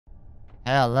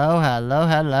Hello, hello,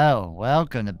 hello.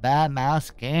 Welcome to Bad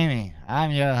Mouse Gaming. I'm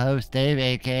your host, Dave,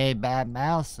 aka Bad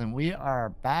Mouse, and we are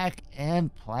back in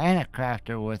Planet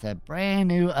Crafter with a brand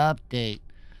new update.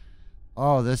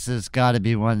 Oh, this has got to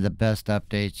be one of the best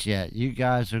updates yet. You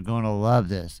guys are going to love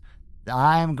this.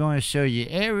 I'm going to show you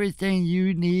everything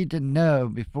you need to know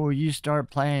before you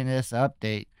start playing this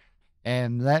update.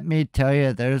 And let me tell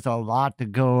you, there's a lot to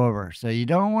go over. So you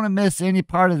don't want to miss any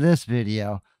part of this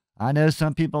video. I know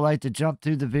some people like to jump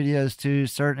through the videos to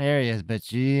certain areas,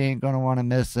 but you ain't going to want to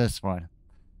miss this one.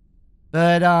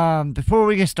 But before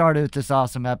we get started with this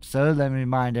awesome episode, let me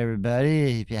remind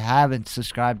everybody, if you haven't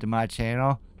subscribed to my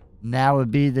channel, now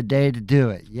would be the day to do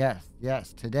it.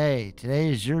 Yes, today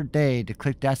is your day to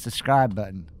click that subscribe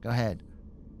button. Go ahead.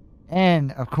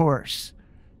 And, of course,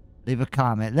 leave a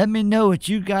comment. Let me know what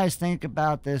you guys think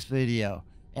about this video.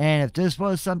 And if this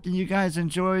was something you guys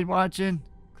enjoyed watching,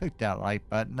 click that like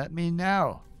button. Let me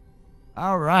know.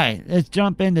 Alright, let's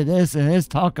jump into this and let's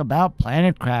talk about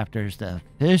Planet Crafters, the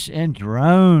fish and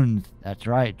drones. That's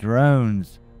right,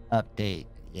 drones update.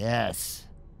 Yes.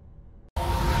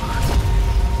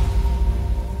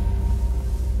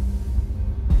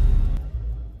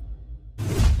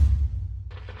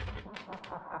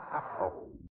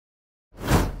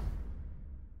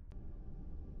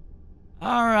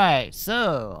 Alright,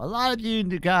 so a lot of you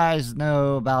guys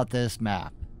know about this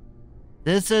map.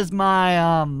 This is my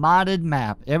modded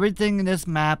map. Everything in this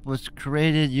map was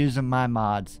created using my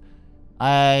mods.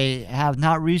 I have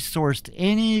not resourced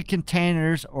any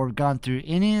containers or gone through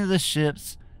any of the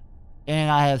ships, and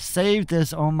I have saved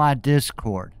this on my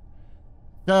Discord.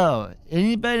 So,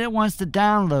 anybody that wants to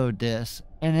download this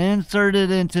and insert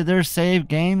it into their save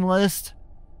game list,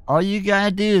 all you gotta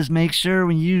do is make sure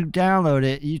when you download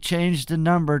it, you change the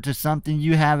number to something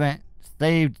you haven't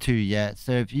saved to yet.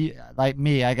 So if you, like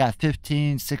me, I got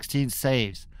 15, 16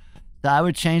 saves. So I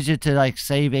would change it to like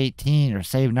save 18 or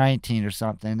save 19 or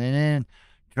something, and then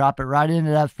drop it right into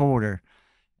that folder.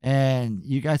 And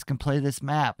you guys can play this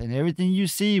map, and everything you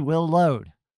see will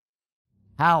load.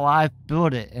 How I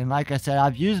built it. And like I said,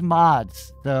 I've used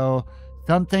mods. So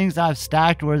some things I've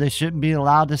stacked where they shouldn't be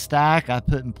allowed to stack. I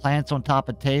put plants on top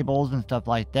of tables and stuff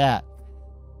like that.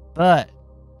 But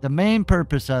the main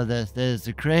purpose of this is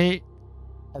to create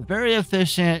a very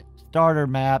efficient starter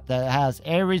map that has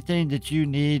everything that you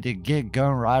need to get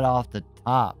going right off the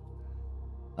top.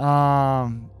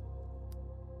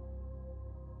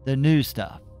 The new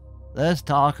stuff. Let's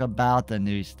talk about the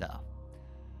new stuff.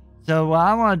 So what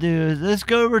I want to do is let's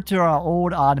go over to our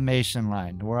old automation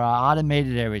line where I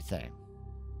automated everything.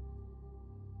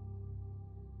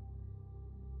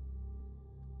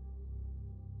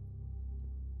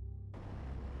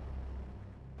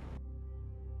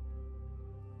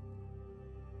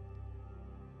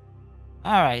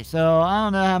 Alright, so I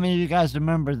don't know how many of you guys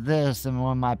remember this in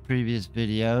one of my previous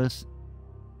videos,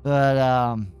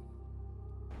 but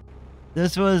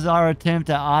this was our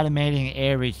attempt at automating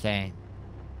everything.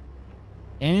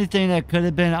 Anything that could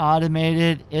have been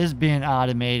automated is being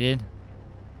automated,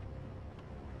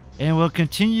 and will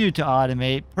continue to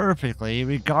automate perfectly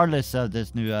regardless of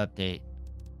this new update.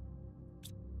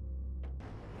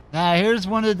 Now here's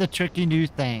one of the tricky new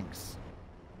things.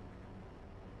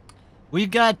 We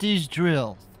got these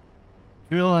drills.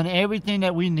 Drilling everything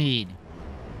that we need.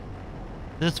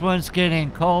 This one's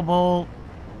getting cobalt,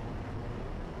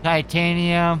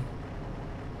 titanium,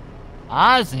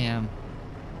 osmium.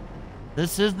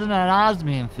 This isn't an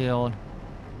osmium field.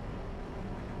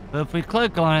 But if we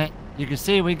click on it, you can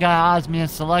see we got osmium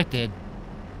selected.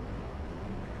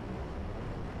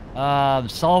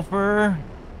 Sulfur,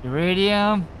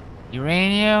 iridium,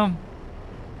 uranium.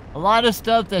 A lot of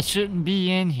stuff that shouldn't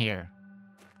be in here.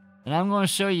 And I'm going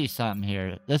to show you something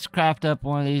here. Let's craft up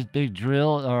one of these big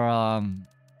drill or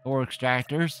ore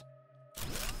extractors.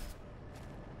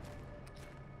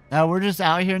 Now we're just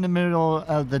out here in the middle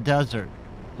of the desert.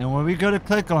 And when we go to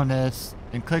click on this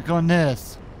and click on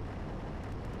this,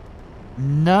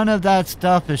 none of that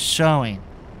stuff is showing.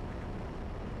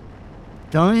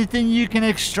 The only thing you can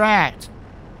extract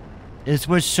is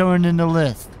what's showing in the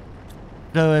list.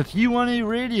 So if you want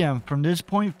iridium from this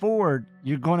point forward,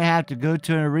 you're going to have to go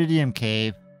to an iridium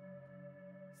cave,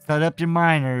 set up your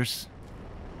miners,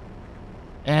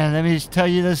 and let me just tell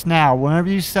you this now. Whenever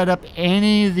you set up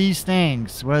any of these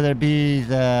things, whether it be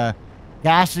the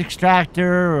gas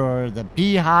extractor or the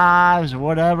beehives or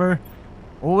whatever,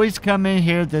 always come in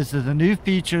here. This is a new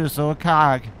feature, this little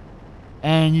cog,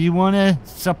 and you want to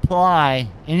supply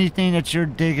anything that you're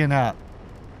digging up.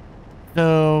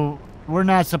 So we're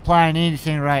not supplying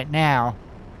anything right now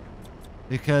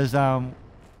because oh,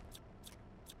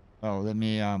 let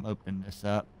me open this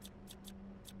up.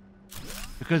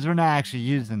 because we're not actually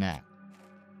using that.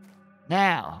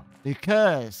 Now,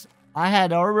 because I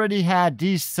had already had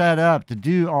these set up to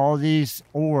do all these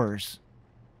ores,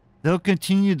 they'll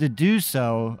continue to do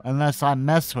so unless I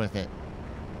mess with it.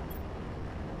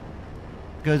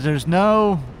 Because there's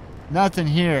nothing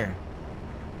here.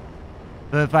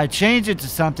 But if I change it to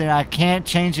something, I can't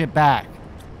change it back.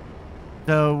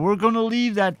 So we're going to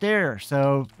leave that there.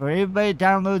 So for everybody that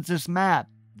downloads this map,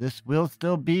 this will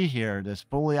still be here, this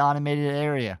fully automated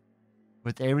area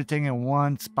with everything in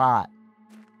one spot.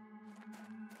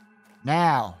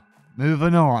 Now,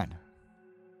 moving on.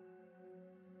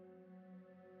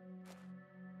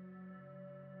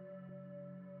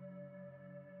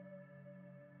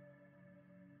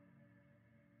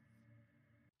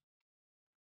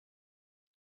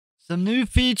 Some new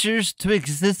features to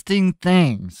existing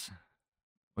things.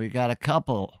 We got a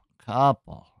couple. Let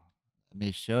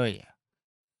me show you.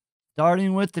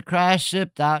 Starting with the crash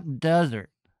ship out in the desert.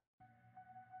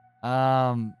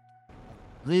 I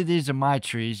believe these are my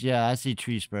trees. Yeah, I see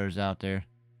tree spurs out there.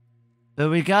 But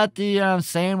we got the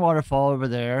sand waterfall over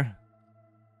there.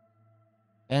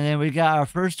 And then we got our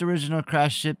first original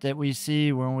crash ship that we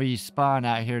see when we spawn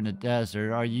out here in the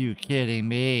desert. Are you kidding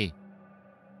me?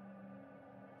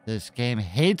 This game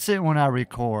hates it when I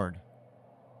record.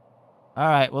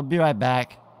 Alright, we'll be right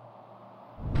back.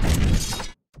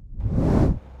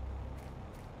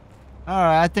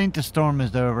 Alright, I think the storm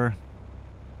is over.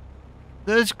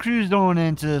 Let's cruise on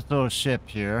into this little ship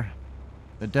here.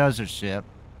 The desert ship.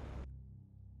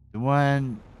 The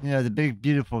one, you know, the big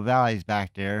beautiful valleys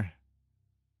back there.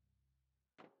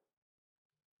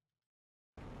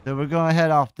 So we're going to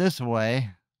head off this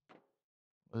way.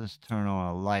 Let's turn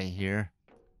on a light here.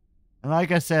 And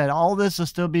like I said, all this will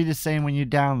still be the same when you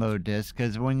download this.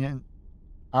 Because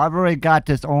I've already got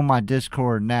this on my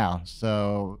Discord now.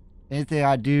 So anything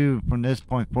I do from this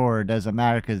point forward doesn't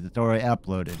matter because it's already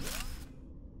uploaded.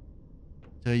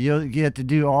 So you'll get to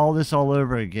do all this all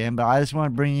over again. But I just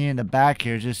want to bring you in the back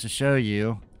here just to show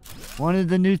you one of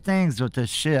the new things with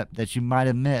this ship that you might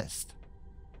have missed.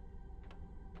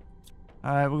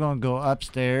 Alright, we're going to go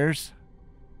upstairs.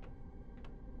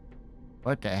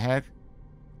 What the heck?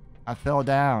 I fell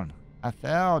down.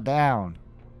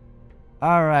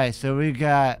 Alright, so we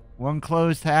got one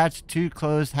closed hatch, two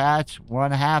closed hatch,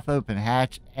 one half open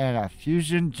hatch, and a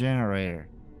fusion generator.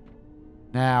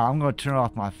 Now, I'm going to turn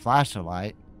off my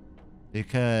flashlight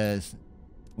because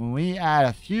when we add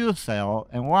a fuel cell,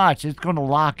 and watch, it's going to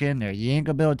lock in there. You ain't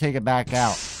going to be able to take it back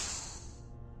out.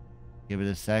 Give it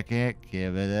a second.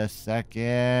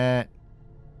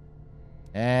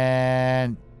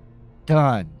 And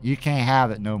done. You can't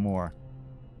have it no more.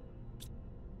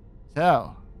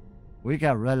 So, we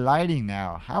got red lighting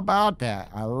now. How about that?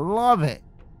 I love it.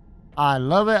 I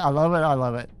love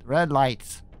it. Red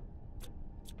lights.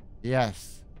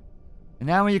 Yes. And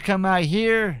now when you come out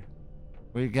here,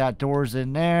 we got doors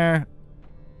in there.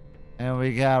 And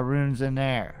we got rooms in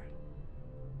there.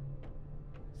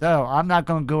 So, I'm not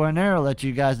going to go in there. I'll let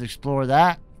you guys explore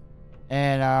that.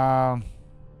 And,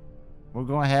 we're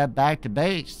going to head back to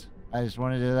base. I just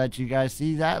wanted to let you guys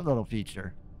see that little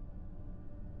feature.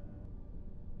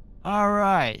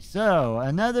 Alright, so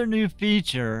another new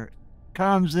feature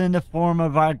comes in the form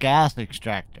of our gas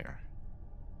extractor.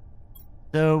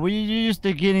 So we used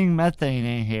to getting methane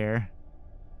in here,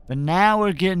 but now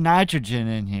we're getting nitrogen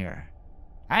in here.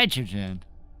 Nitrogen?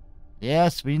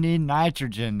 Yes, we need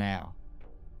nitrogen now.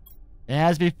 And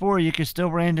as before, you can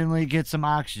still randomly get some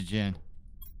oxygen.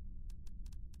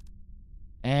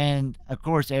 And, of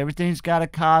course, everything's got a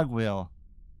cogwheel.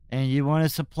 And you want to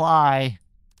supply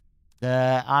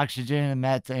the oxygen and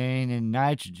methane and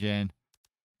nitrogen.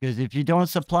 Because if you don't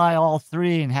supply all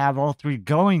three and have all three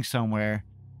going somewhere,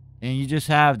 and you just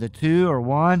have the two or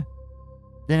one,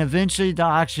 then eventually the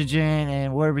oxygen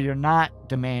and whatever you're not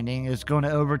demanding is going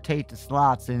to overtake the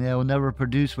slots and it will never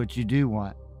produce what you do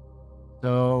want.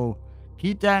 So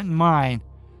keep that in mind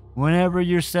whenever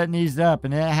you're setting these up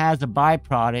and it has a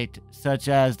byproduct such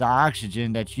as the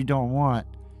oxygen that you don't want.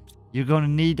 You're going to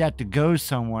need that to go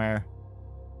somewhere.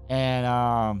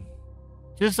 And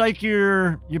just like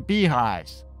your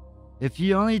beehives, if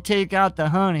you only take out the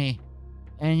honey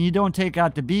and you don't take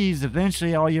out the bees,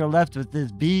 eventually all you're left with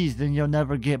is bees, then you'll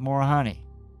never get more honey.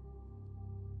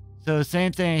 So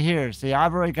same thing here. See,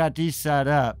 I've already got these set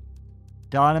up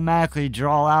to automatically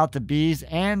draw out the bees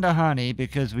and the honey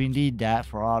because we need that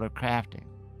for auto crafting.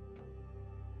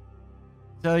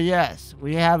 So yes,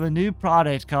 we have a new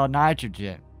product called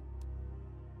nitrogen.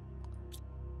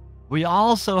 We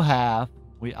also have,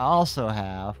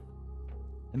 let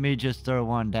me just throw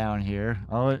one down here.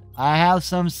 Oh, I have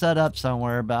some set up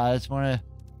somewhere, but I just want to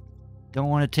don't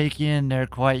want to take you in there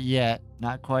quite yet.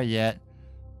 Not quite yet.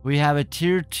 We have a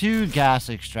tier 2 gas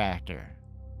extractor.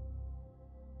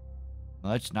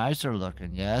 Much nicer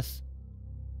looking, yes.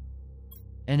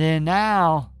 And then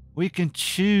now we can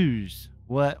choose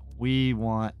what we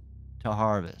want to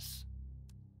harvest.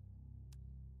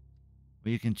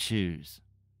 We can choose.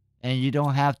 And you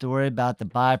don't have to worry about the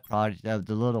byproduct of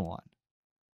the little one.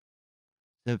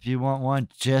 So if you want one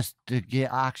just to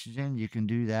get oxygen, you can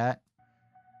do that.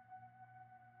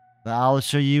 But I'll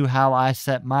show you how I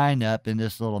set mine up in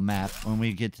this little map when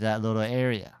we get to that little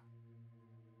area.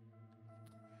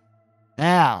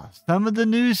 Now, some of the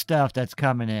new stuff that's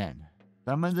coming in.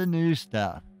 Some of the new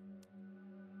stuff.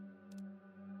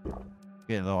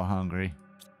 Getting a little hungry.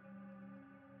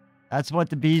 That's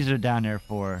what the bees are down there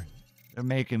for. They're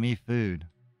making me food.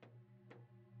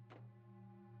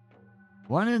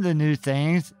 One of the new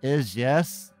things is,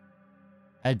 yes,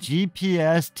 a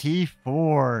GPS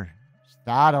T4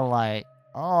 satellite.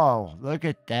 Oh, look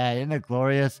at that. Isn't it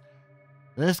glorious?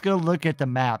 Let's go look at the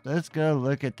map. Let's go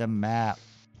look at the map.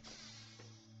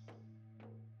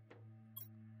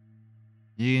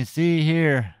 You can see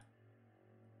here.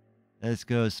 Let's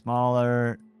go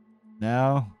smaller.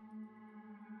 No?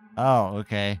 Oh,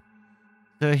 okay.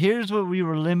 So here's what we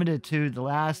were limited to the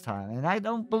last time. And I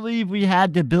don't believe we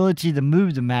had the ability to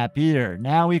move the map either.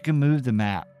 Now we can move the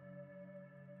map.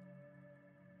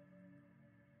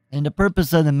 And the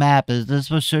purpose of the map is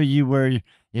this will show you where,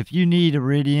 if you need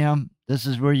iridium, this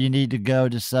is where you need to go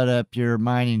to set up your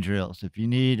mining drills. If you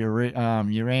need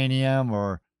uranium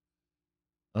or...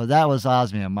 Oh, that was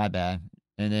osmium, my bad.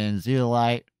 And then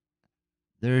zeolite.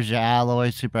 There's your alloy,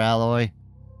 super alloy,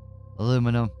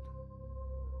 aluminum.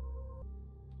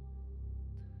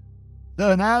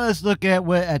 So now let's look at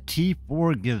what a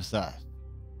T4 gives us.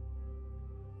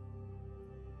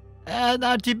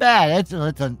 Not too bad.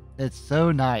 It's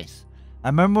so nice. I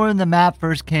remember when the map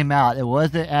first came out, it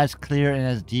wasn't as clear and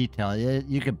as detailed.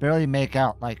 You could barely make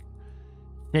out like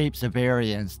shapes of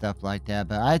area and stuff like that.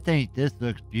 But I think this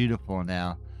looks beautiful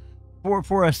now.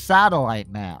 For a satellite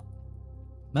map.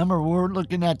 Remember, we're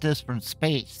looking at this from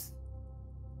space.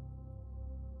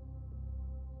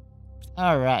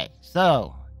 Alright,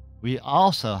 so we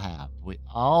also have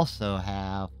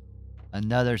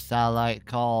another satellite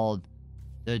called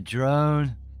the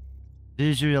drone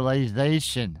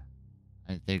visualization.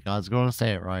 I think I was going to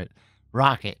say it right.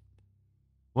 Rocket.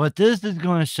 What this is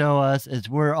going to show us is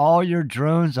where all your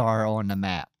drones are on the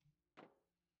map.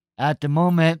 At the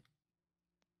moment,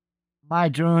 my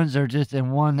drones are just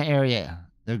in one area.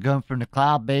 They're going from the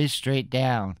cloud base straight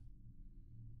down.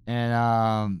 And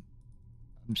I'm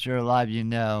sure a lot of you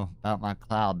know about my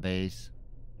cloud base.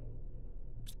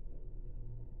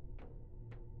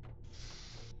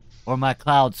 Or my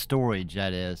cloud storage,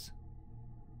 that is.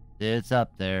 It's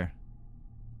up there.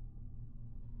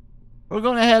 We're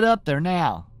going to head up there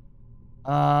now.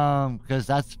 Because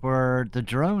that's where the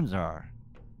drones are.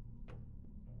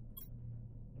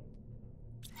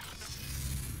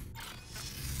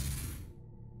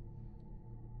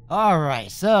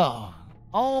 Alright, so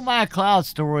all my cloud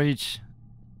storage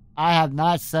I have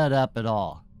not set up at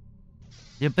all.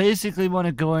 You basically want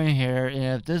to go in here,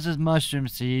 and if this is mushroom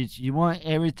seeds, you want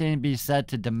everything to be set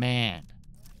to demand.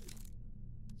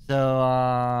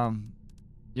 So,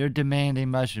 you're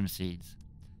demanding mushroom seeds.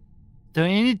 So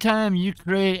anytime you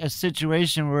create a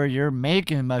situation where you're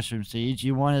making mushroom seeds,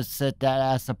 you want to set that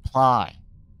as supply.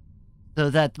 So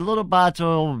that the little bots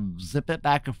will zip it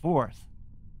back and forth.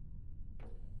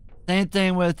 Same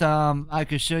thing with, I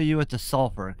could show you with the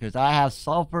sulfur, because I have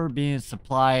sulfur being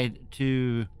supplied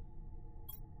to,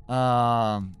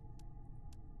 my,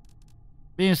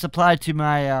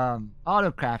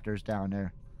 auto-crafters down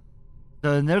there.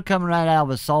 So they're coming right out of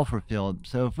a sulfur field.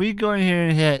 So if we go in here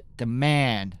and hit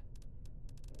demand,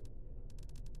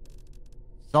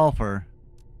 sulfur,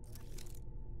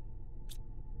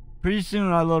 pretty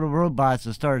soon our little robots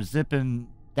will start zipping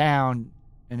down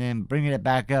and then bringing it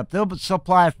back up. They'll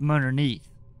supply from underneath.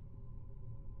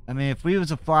 I mean, if we was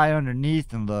to fly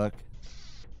underneath and look.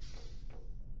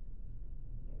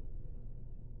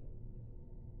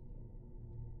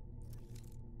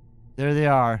 There they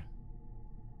are.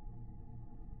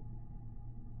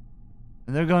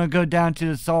 And they're going to go down to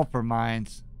the sulfur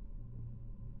mines.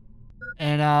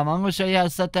 And I'm going to show you how to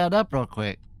set that up real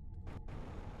quick.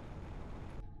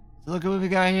 So look at what we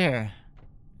got here.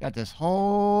 Got this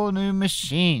whole new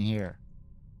machine here.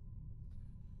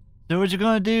 So what you're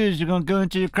going to do is you're going to go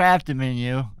into your crafting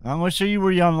menu. I'm going to show you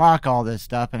where you unlock all this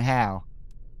stuff and how.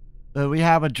 But we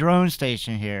have a drone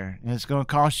station here. And it's going to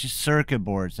cost you circuit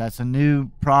boards. That's a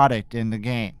new product in the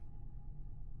game.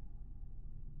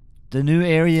 the new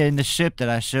area in the ship that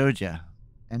I showed you.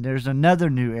 And there's another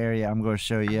new area I'm going to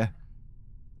show you.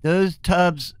 Those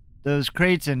tubs, those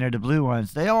crates in there, the blue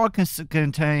ones, they all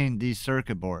contain these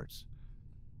circuit boards.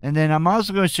 And then I'm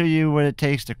also going to show you what it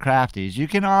takes to craft these. You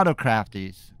can auto craft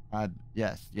these.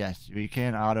 Yes, you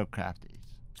can auto craft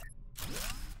these.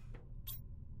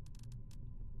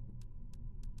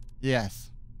 Yes.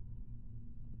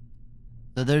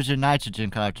 So there's your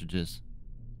nitrogen cartridges.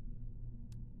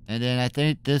 And then I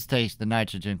think this takes the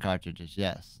nitrogen cartridges,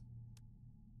 yes.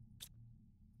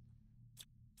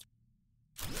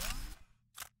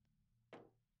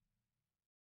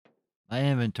 My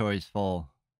inventory's full.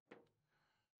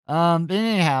 But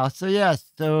anyhow, so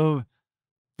yes, so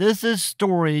this is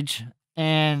storage,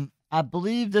 and I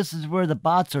believe this is where the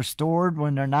bots are stored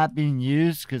when they're not being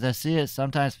used, because I see it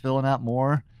sometimes filling up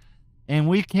more. And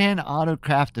we can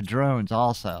auto-craft the drones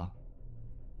also.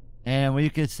 And we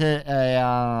could set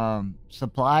a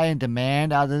supply and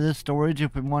demand out of this storage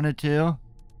if we wanted to.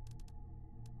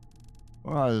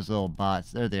 Where are those little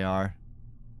bots? There they are.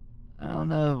 I don't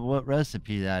know what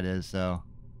recipe that is, though.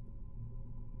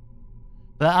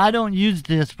 But I don't use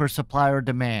this for supply or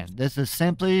demand. This is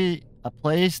simply a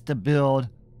place to build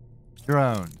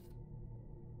drones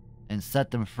and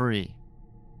set them free.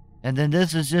 And then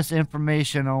this is just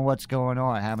information on what's going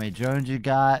on. How many drones you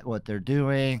got, what they're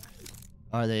doing,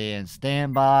 are they in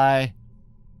standby,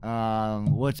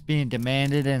 what's being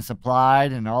demanded and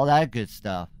supplied, and all that good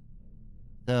stuff.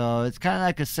 So it's kind of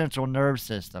like a central nerve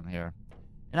system here.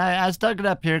 And I stuck it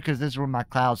up here because this is where my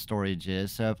cloud storage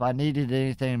is. So if I needed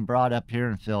anything brought up here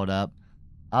and filled up,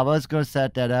 I was going to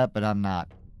set that up, but I'm not.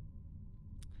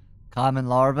 Common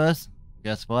larvas,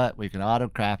 guess what? We can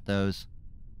auto-craft those.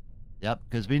 Yep,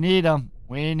 because we need them.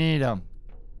 We need them.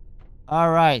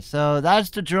 Alright, so that's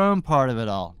the drone part of it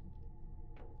all.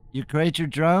 You create your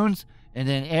drones, and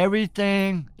then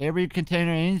everything, every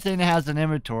container, anything that has an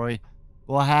inventory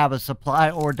will have a supply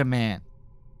or demand.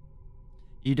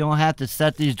 You don't have to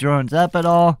set these drones up at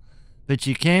all, but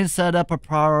you can set up a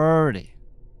priority.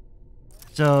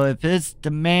 So if it's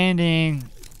demanding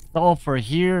sulfur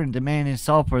here and demanding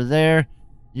sulfur there,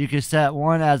 you can set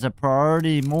one as a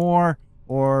priority more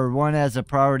or one as a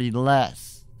priority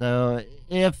less. So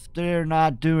if they're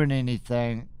not doing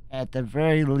anything, at the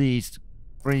very least,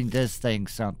 bring this thing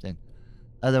something.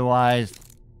 Otherwise,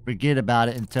 forget about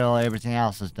it until everything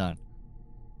else is done.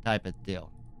 Type of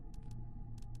deal.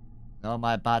 All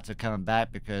my bots are coming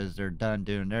back because they're done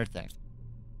doing their thing.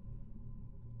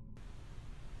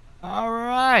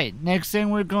 Alright, next thing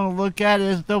we're going to look at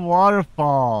is the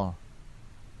waterfall.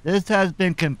 This has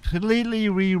been completely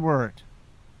reworked.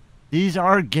 These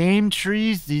are game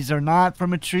trees. These are not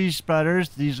from a tree spreaders.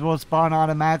 These will spawn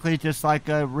automatically just like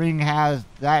a ring has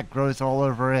that growth all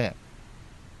over it.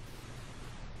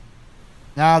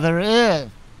 Now there is,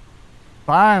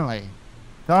 finally,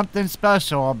 something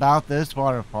special about this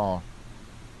waterfall.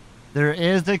 There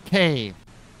is a cave.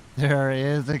 There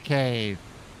is a cave.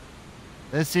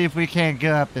 Let's see if we can't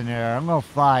get up in there. I'm going to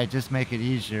fly, just make it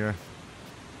easier.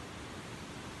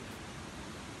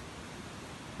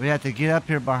 We have to get up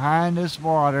here behind this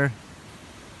water.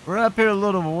 We're up here a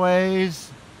little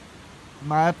ways.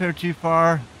 Am I up here too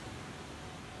far?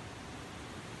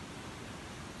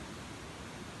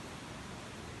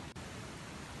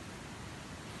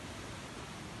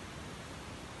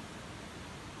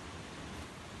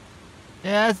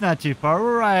 Yeah, it's not too far.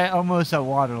 We're right almost at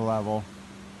water level.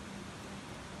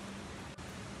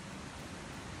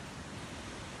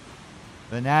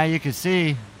 But now you can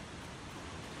see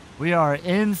we are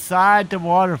inside the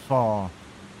waterfall.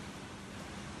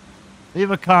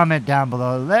 Leave a comment down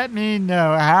below. Let me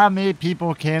know how many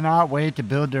people cannot wait to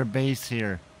build their base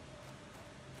here.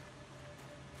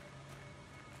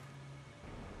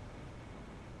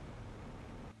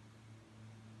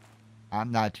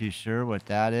 I'm not too sure what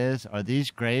that is. Are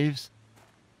these graves?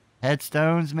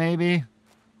 Headstones, maybe?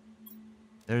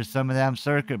 There's some of them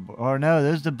circuit... Or no,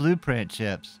 there's the blueprint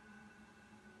chips.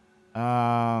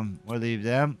 We'll leave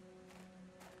them.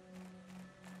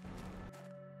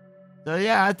 So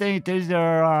yeah, I think these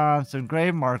are some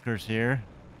grave markers here.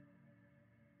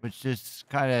 Which just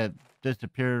kind of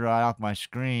disappeared right off my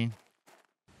screen.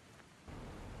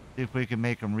 See if we can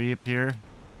make them reappear.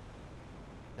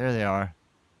 There they are.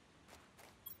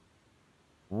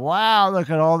 Wow, look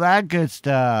at all that good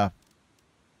stuff.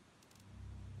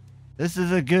 This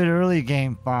is a good early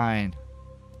game find.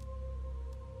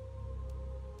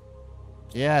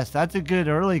 Yes, that's a good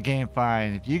early game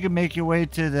find. If you can make your way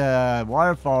to the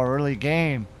waterfall early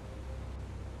game,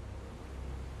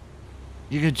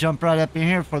 you can jump right up in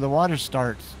here before the water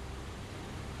starts.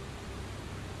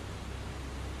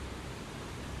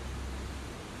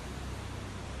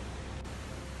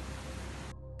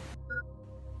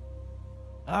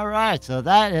 Alright, so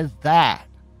that is that.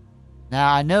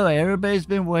 Now, I know everybody's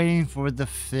been waiting for the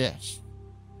fish.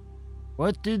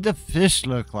 What do the fish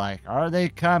look like? Are they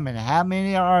coming? How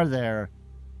many are there?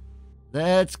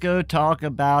 Let's go talk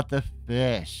about the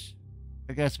fish.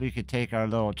 I guess we could take our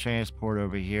little transport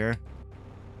over here.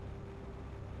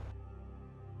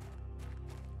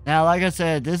 Now, like I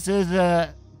said, this is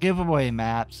a giveaway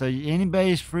map, so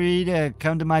anybody's free to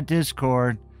come to my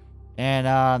Discord.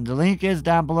 And the link is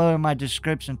down below in my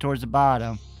description towards the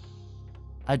bottom.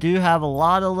 I do have a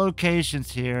lot of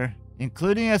locations here,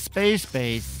 including a space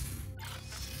base.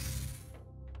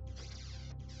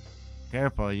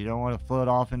 Careful, you don't want to float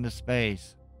off into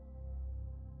space.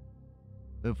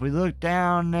 But if we look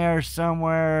down there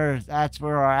somewhere, that's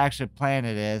where our actual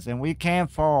planet is. And we can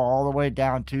fall all the way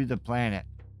down to the planet.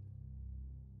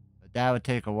 But that would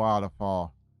take a while to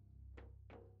fall.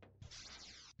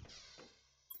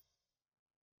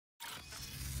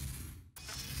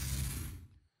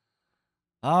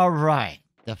 Alright,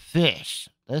 the fish.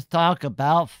 Let's talk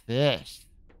about fish.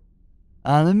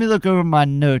 Let me look over my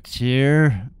notes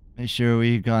here. Make sure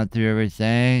we've gone through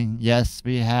everything. Yes,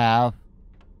 we have.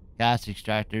 Gas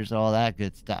extractors, all that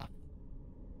good stuff.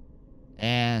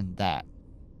 And that.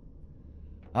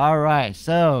 Alright,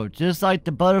 so just like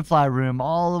the butterfly room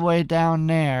all the way down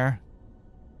there,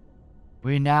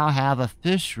 we now have a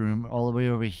fish room all the way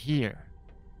over here.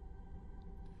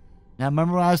 Now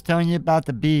remember when I was telling you about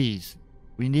the bees?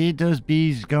 We need those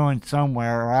bees going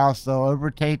somewhere or else they'll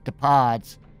overtake the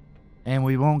pods and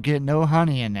we won't get no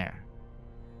honey in there.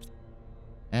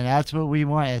 And that's what we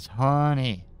want, is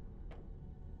honey.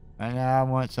 Right now I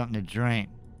want something to drink.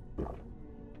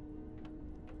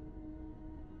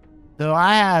 So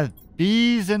I have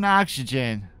bees and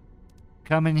oxygen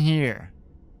coming here.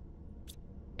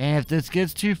 And if this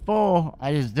gets too full,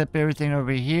 I just zip everything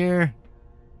over here.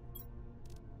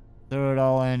 Throw it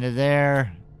all into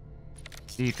there.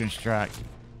 Deconstruct.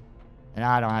 And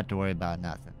I don't have to worry about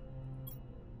nothing.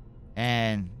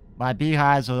 And my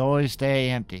beehives will always stay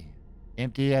empty.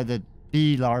 Empty of the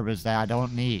bee larvae that I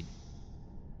don't need.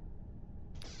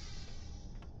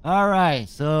 Alright,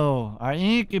 so our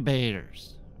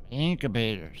incubators.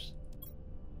 Incubators.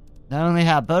 Not only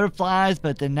have butterflies,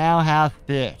 but they now have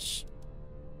fish.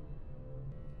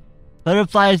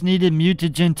 Butterflies needed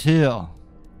mutagen 2.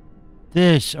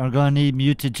 Fish are going to need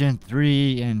mutagen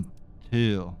 3 and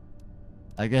 2.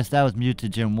 I guess that was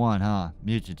mutagen 1, huh?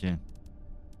 Mutagen.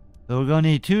 So we're going to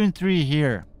need 2 and 3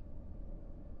 here.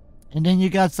 And then you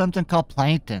got something called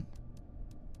plankton.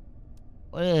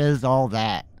 What is all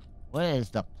that? What is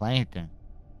the plankton?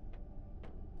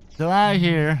 So out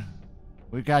here,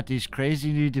 we got these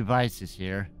crazy new devices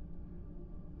here.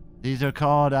 These are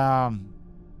called,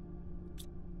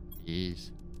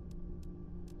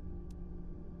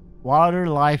 water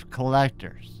life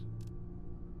collectors.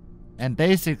 And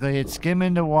basically, it's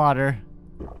skimming the water.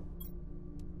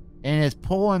 And it's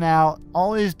pulling out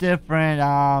all these different,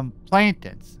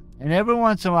 planktons. And every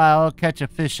once in a while, it'll catch a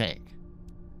fish egg.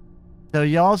 So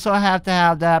you also have to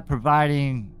have that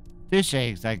providing fish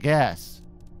eggs, I guess.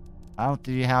 I don't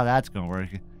see how that's going to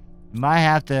work. You might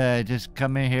have to just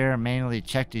come in here and manually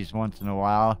check these once in a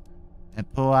while.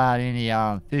 And pull out any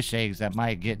fish eggs that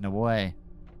might get in the way.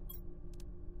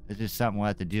 It's just something we'll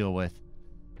have to deal with.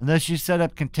 Unless you set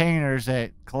up containers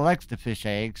that collects the fish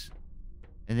eggs.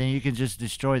 And then you can just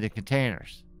destroy the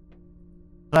containers.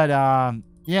 But,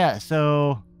 yeah,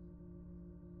 so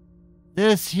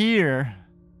this here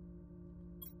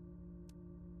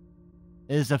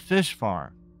is a fish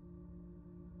farm.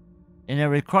 And it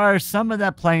requires some of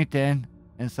that plankton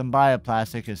and some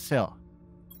bioplastic as silk.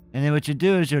 And then what you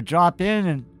do is you drop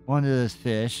in one of those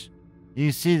fish.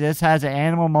 You see this has an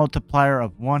animal multiplier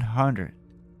of 100.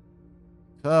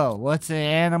 So, what's an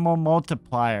animal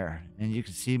multiplier? And you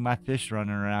can see my fish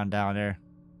running around down there.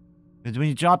 Because when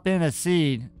you drop in a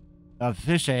seed of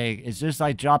fish egg, it's just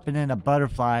like dropping in a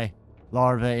butterfly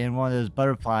larva in one of those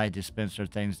butterfly dispenser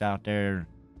things out there.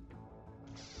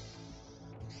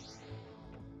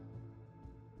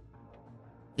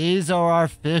 These are our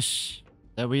fish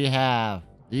that we have.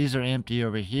 These are empty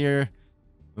over here.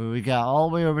 But we got all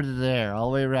the way over to there,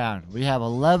 all the way around. We have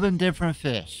 11 different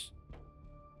fish.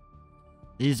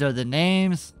 These are the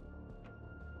names.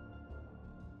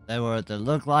 They what they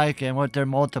look like and what their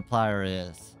multiplier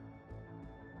is.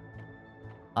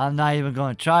 I'm not even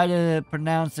going to try to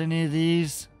pronounce any of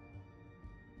these.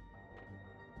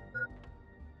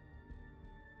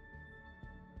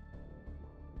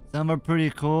 Some are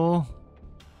pretty cool.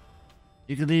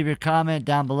 You can leave your comment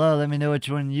down below. Let me know which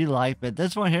one you like. But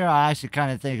this one here I actually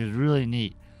kind of think is really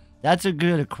neat. That's a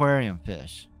good aquarium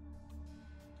fish.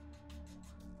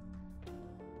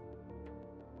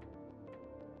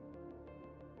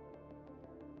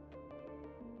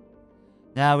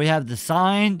 Now we have the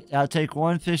sign. I'll take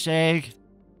 1 fish egg.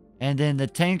 And then the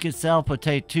tank itself will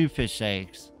take 2 fish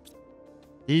eggs.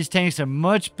 These tanks are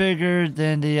much bigger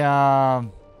than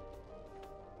the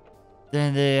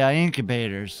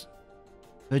incubators.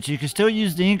 But you can still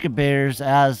use the incubators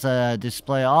as a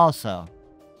display also.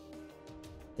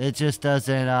 It just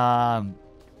doesn't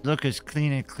look as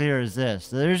clean and clear as this.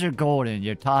 So there's your golden,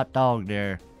 your top dog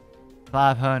there.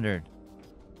 500.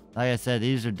 Like I said,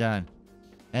 these are done.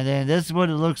 And then this is what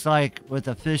it looks like with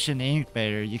a fish in the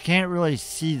incubator. You can't really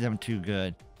see them too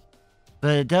good.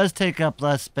 But it does take up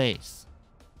less space.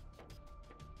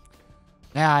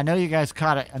 Now, I know you guys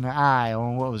caught an eye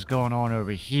on what was going on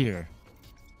over here.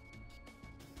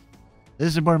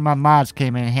 This is where my mods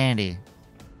came in handy.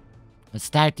 I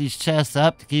stacked these chests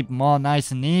up to keep them all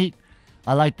nice and neat.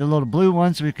 I like the little blue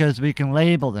ones because we can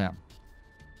label them.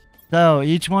 So,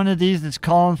 each one of these is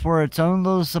calling for its own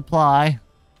little supply.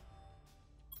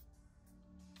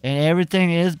 And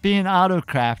everything is being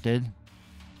auto-crafted.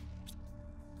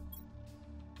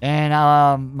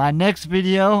 And my next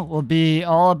video will be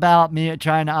all about me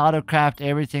trying to auto-craft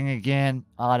everything again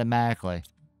automatically.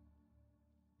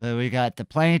 So we got the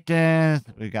plankton,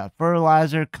 we got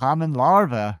fertilizer, common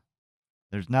larva.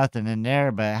 There's nothing in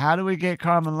there, but how do we get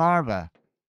common larva?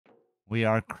 We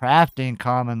are crafting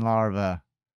common larva.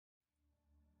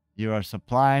 You are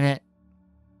supplying it.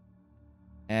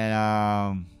 And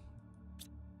I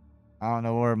don't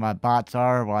know where my bots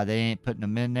are, why they ain't putting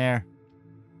them in there.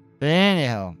 But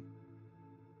anyhow,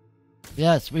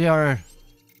 yes, we are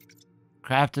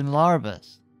crafting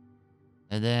larvas.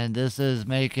 And then this is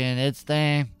making its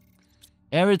thing.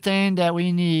 Everything that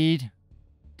we need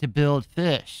to build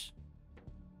fish.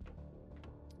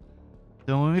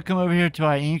 So when we come over here to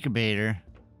our incubator,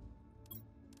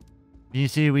 you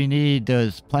see we need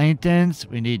those planktons,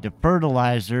 we need the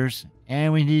fertilizers,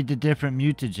 and we need the different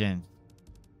mutagens.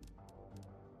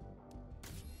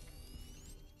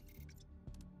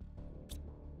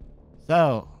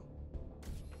 So,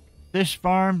 fish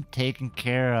farm taken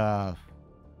care of.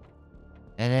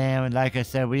 And then, like I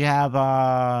said, we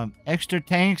have extra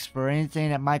tanks for anything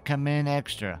that might come in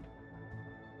extra.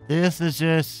 This is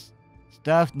just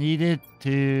stuff needed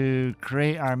to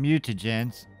create our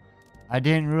mutagens. I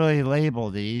didn't really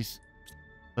label these,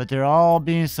 but they're all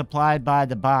being supplied by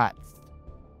the bots.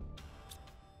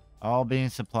 All being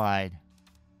supplied.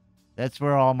 That's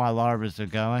where all my larvas are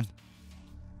going.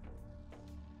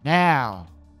 Now,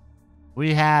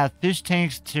 we have fish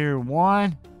tanks tier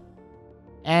 1,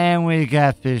 and we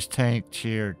got fish tank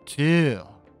tier 2.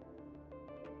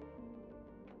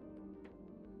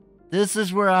 This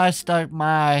is where I stuck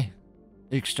my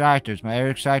extractors, my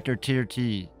air extractor tier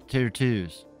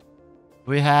 2s.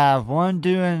 We have one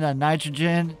doing the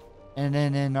nitrogen, and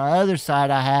then in the other side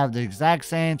I have the exact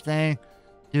same thing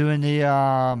doing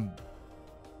the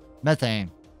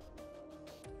methane.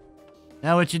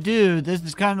 Now what you do, this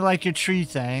is kind of like your tree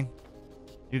thing.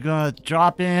 You're going to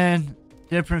drop in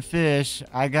different fish.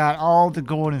 I got all the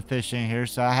golden fish in here,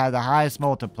 so I have the highest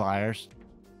multipliers.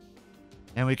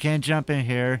 And we can jump in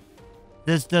here.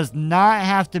 This does not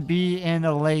have to be in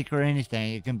a lake or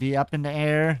anything. It can be up in the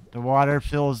air. The water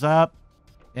fills up,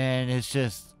 and it's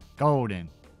just golden.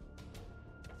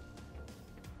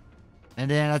 And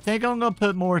then I think I'm going to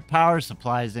put more power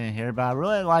supplies in here, but I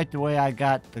really like the way I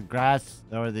got the grass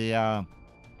or the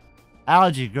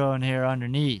algae growing here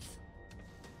underneath.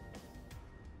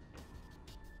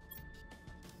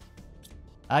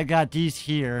 I got these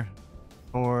here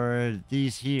for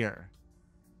these here.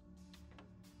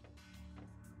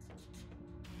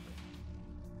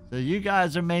 So you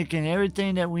guys are making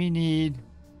everything that we need to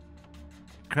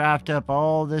craft up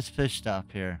all this fish stuff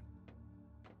here.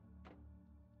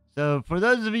 So for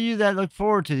those of you that look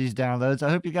forward to these downloads, I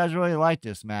hope you guys really like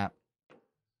this map.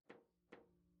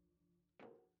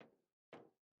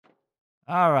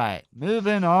 Alright,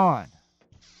 moving on.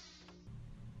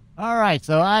 Alright,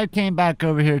 so I came back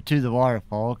over here to the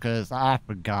waterfall because I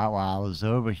forgot while I was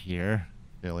over here.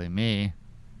 Silly me.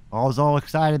 I was all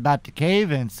excited about the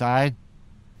cave inside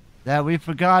that we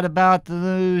forgot about the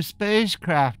new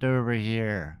spacecraft over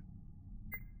here.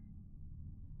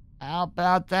 How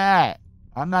about that?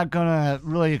 I'm not gonna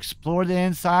really explore the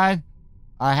inside.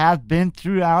 I have been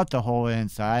throughout the whole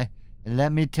inside. And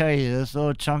let me tell you, this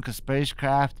little chunk of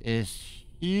spacecraft is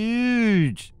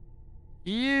huge.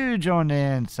 Huge on the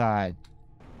inside.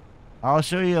 I'll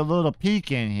show you a little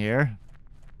peek in here.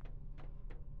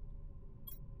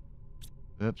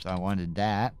 Oops, I wanted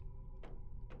that.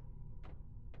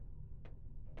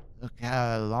 Look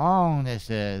how long this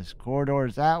is.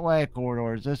 Corridors that way,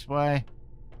 corridors this way.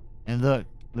 And look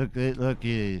at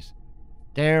these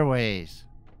stairways.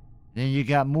 Then you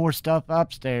got more stuff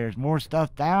upstairs, more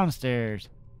stuff downstairs.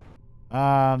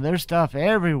 There's stuff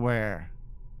everywhere.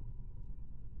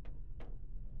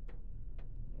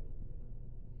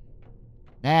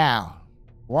 Now,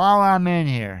 while I'm in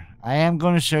here, I am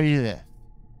going to show you this.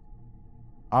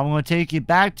 I'm going to take you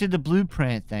back to the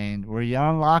blueprint thing where you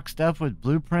unlock stuff with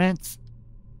blueprints.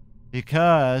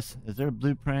 Because, is there a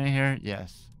blueprint in here?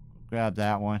 Yes. Grab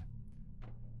that one.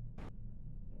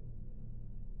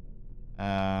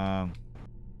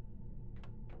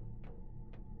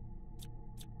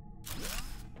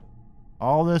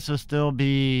 All this will still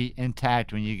be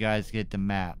intact when you guys get the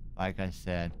map, like I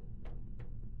said.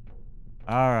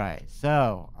 Alright,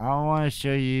 so I want to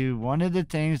show you one of the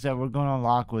things that we're going to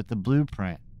unlock with the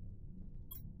blueprint.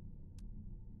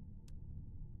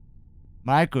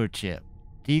 Microchip.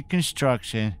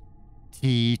 Deconstruction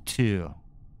T2.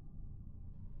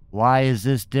 Why is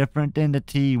this different than the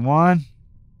T1?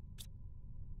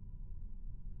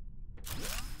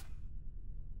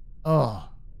 Oh.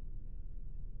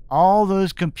 All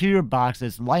those computer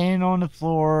boxes laying on the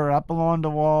floor, up along the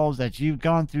walls that you've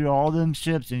gone through all them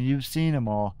ships and you've seen them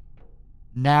all.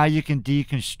 Now you can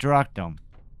deconstruct them.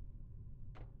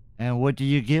 And what do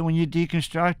you get when you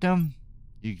deconstruct them?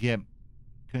 You get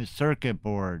circuit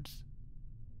boards.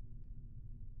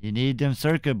 You need them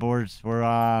circuit boards for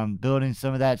building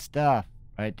some of that stuff.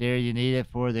 Right there, you need it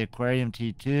for the Aquarium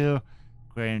T2,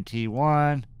 Aquarium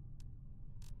T1.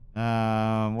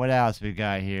 What else we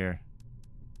got here?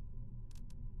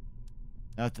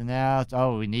 Nothing else.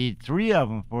 Oh, we need 3 of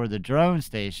them for the drone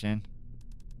station.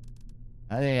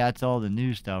 I think that's all the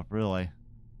new stuff, really.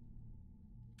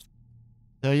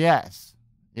 So yes,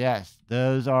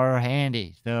 those are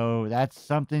handy. So that's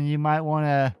something you might want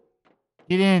to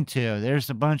get into. There's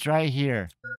a bunch right here.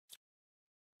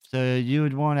 So you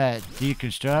would want to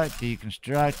deconstruct.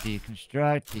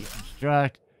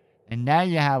 And now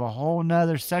you have a whole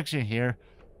nother section here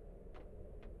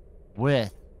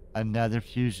with another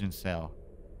fusion cell.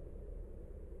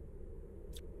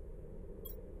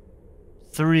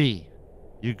 3.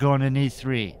 You're going to need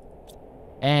 3.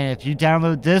 And if you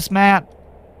download this map,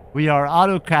 we are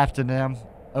auto-crafting them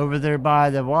over there by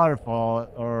the waterfall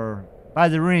or by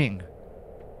the ring.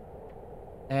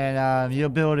 And you'll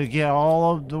be able to get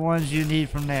all of the ones you need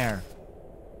from there.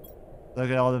 Look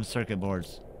at all them circuit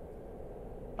boards.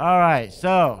 Alright,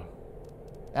 so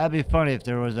that'd be funny if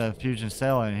there was a fusion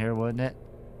cell in here, wouldn't it?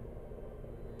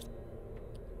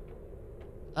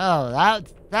 Oh,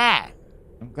 that's that.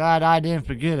 I'm glad I didn't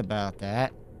forget about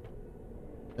that.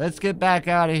 Let's get back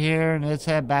out of here and let's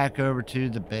head back over to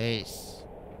the base.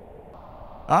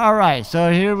 Alright,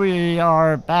 so here we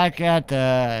are back at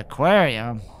the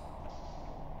aquarium.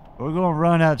 We're going to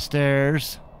run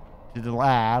upstairs to the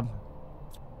lab.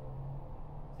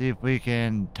 See if we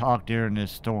can talk during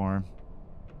this storm.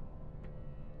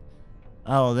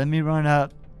 Oh, let me run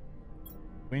up.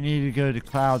 We need to go to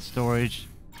cloud storage.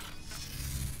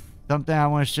 Something I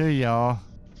want to show y'all.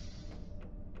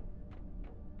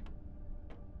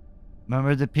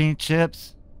 Remember the pink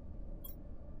chips?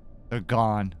 They're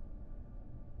gone.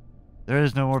 There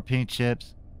is no more pink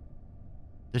chips.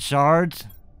 The shards?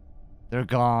 They're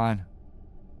gone.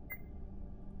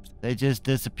 They just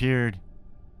disappeared.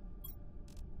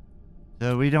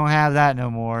 So we don't have that no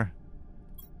more.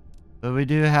 But we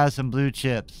do have some blue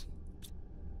chips.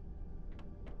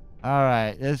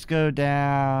 Alright, let's go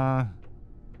down.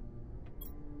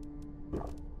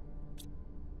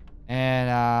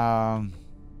 And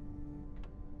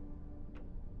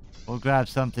we'll grab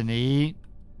something to eat.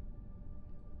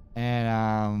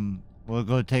 And we'll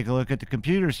go take a look at the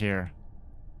computers here.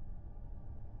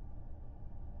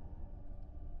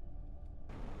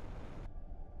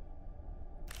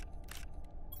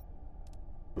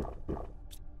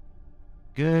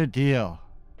 Good deal.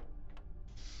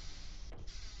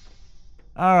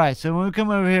 Alright, so when we come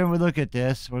over here and we look at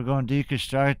this, we're going to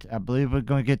deconstruct. I believe we're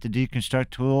going to get the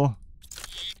deconstruct tool.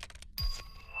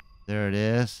 There it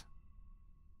is.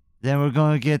 Then we're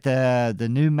going to get the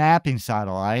new mapping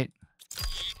satellite.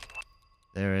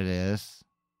 There it is.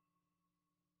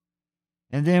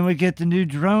 And then we get the new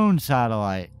drone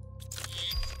satellite.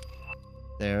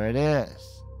 There it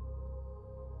is.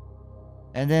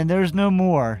 And then there's no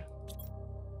more.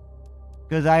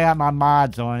 Because I got my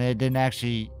mods on it. It didn't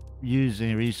actually use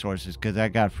any resources because I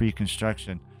got free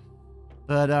construction.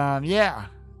 But yeah.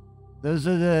 Those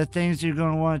are the things you're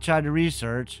going to want to try to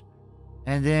research.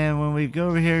 And then when we go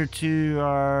over here to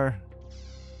our...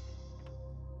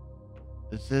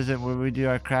 This isn't where we do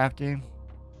our crafting.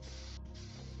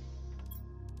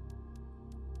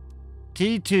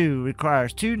 T2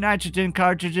 requires 2 nitrogen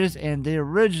cartridges and the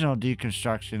original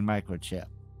deconstruction microchip.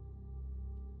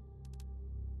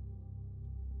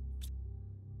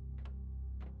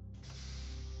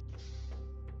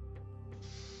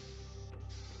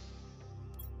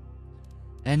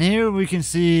 And here we can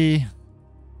see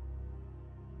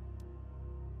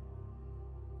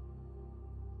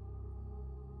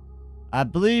I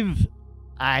believe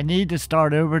I need to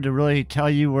start over to really tell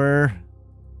you where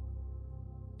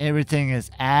everything is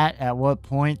at what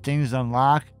point things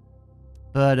unlock.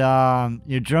 But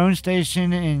your drone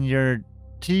station and your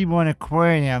T1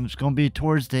 aquarium is going to be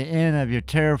towards the end of your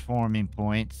terraforming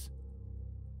points,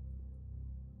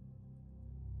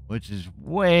 which is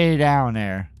way down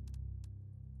there.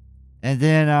 And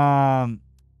then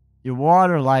your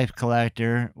water life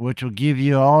collector, which will give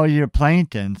you all your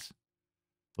planktons,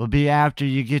 will be after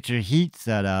you get your heat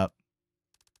set up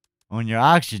on your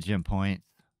oxygen points.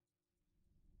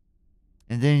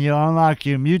 And then you'll unlock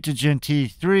your mutagen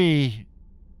T3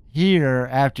 here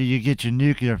after you get your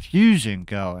nuclear fusion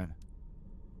going.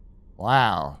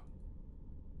 Wow.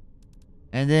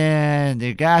 And then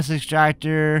the gas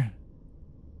extractor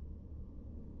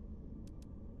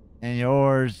and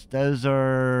yours, those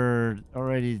are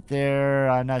already there.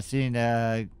 I'm not seeing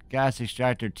the gas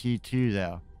extractor T2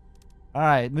 though.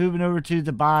 Alright, moving over to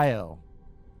the bio.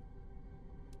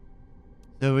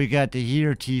 So we got the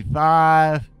heater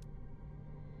T5.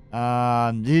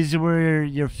 These are where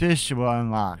your fish will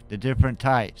unlock, the different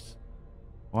types.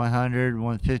 100,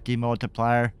 150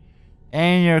 multiplier.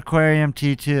 And your aquarium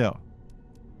T2.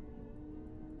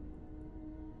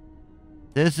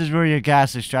 This is where your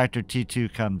gas extractor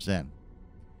T2 comes in.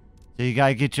 So you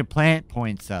gotta get your plant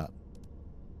points up.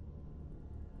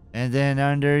 And then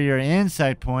under your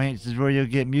insect points is where you'll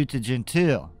get mutagen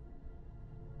 2.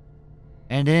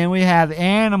 And then we have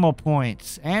animal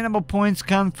points. Animal points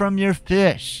come from your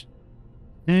fish.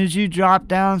 As soon as you drop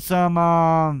down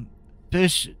some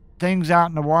fish things out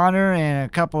in the water and a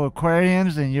couple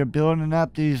aquariums and you're building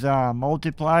up these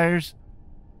multipliers,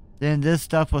 then this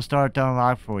stuff will start to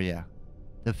unlock for you.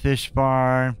 The fish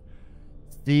farm,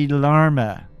 sea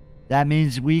llama. That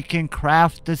means we can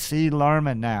craft the sea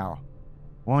llama now.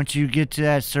 Once you get to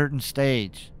that certain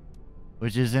stage,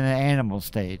 which is in an animal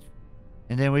stage.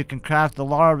 And then we can craft the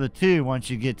larva too once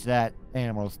you get to that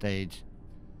animal stage.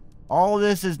 All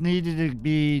this is needed to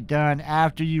be done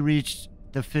after you reach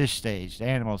the fish stage, the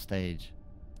animal stage.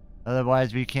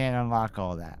 Otherwise we can't unlock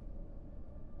all that.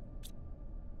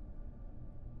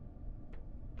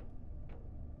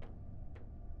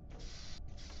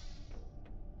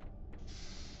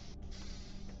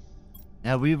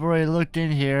 Now we've already looked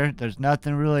in here. There's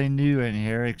nothing really new in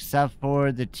here except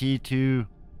for the T2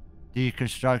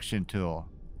 deconstruction tool.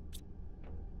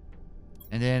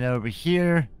 And then over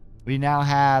here, we now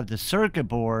have the circuit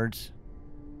boards,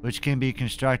 which can be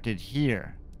constructed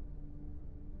here.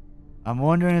 I'm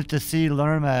wondering if the sea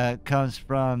llama comes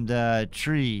from the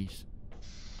trees.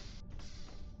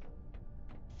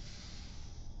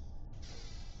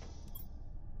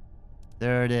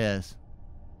 There it is.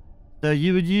 So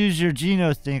you would use your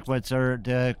genosequencer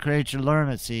to create your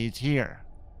llama seeds here.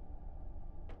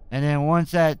 And then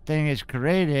once that thing is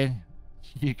created,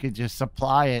 you could just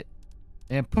supply it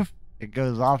and poof, it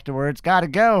goes off to where it's got to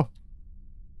go.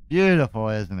 Beautiful,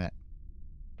 isn't it?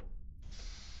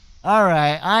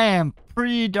 Alright, I am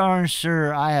pretty darn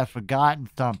sure I have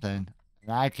forgotten something.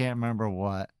 And I can't remember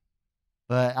what.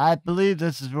 But I believe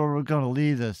this is where we're going to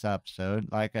leave this episode.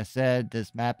 Like I said,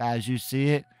 this map as you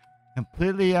see it,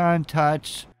 completely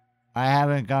untouched. I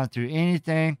haven't gone through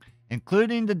anything,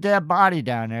 including the dead body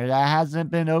down there. That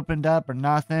hasn't been opened up or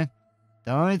nothing.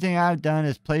 The only thing I've done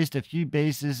is placed a few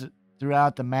bases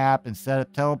throughout the map and set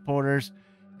up teleporters.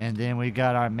 And then we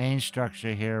got our main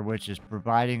structure here, which is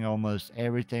providing almost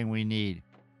everything we need.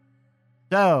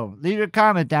 So, leave a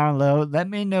comment down below. Let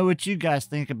me know what you guys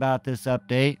think about this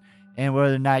update and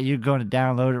whether or not you're going to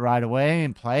download it right away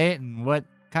and play it and what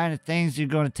kind of things you're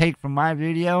going to take from my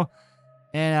video.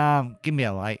 And give me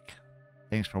a like.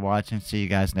 Thanks for watching. See you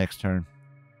guys next turn.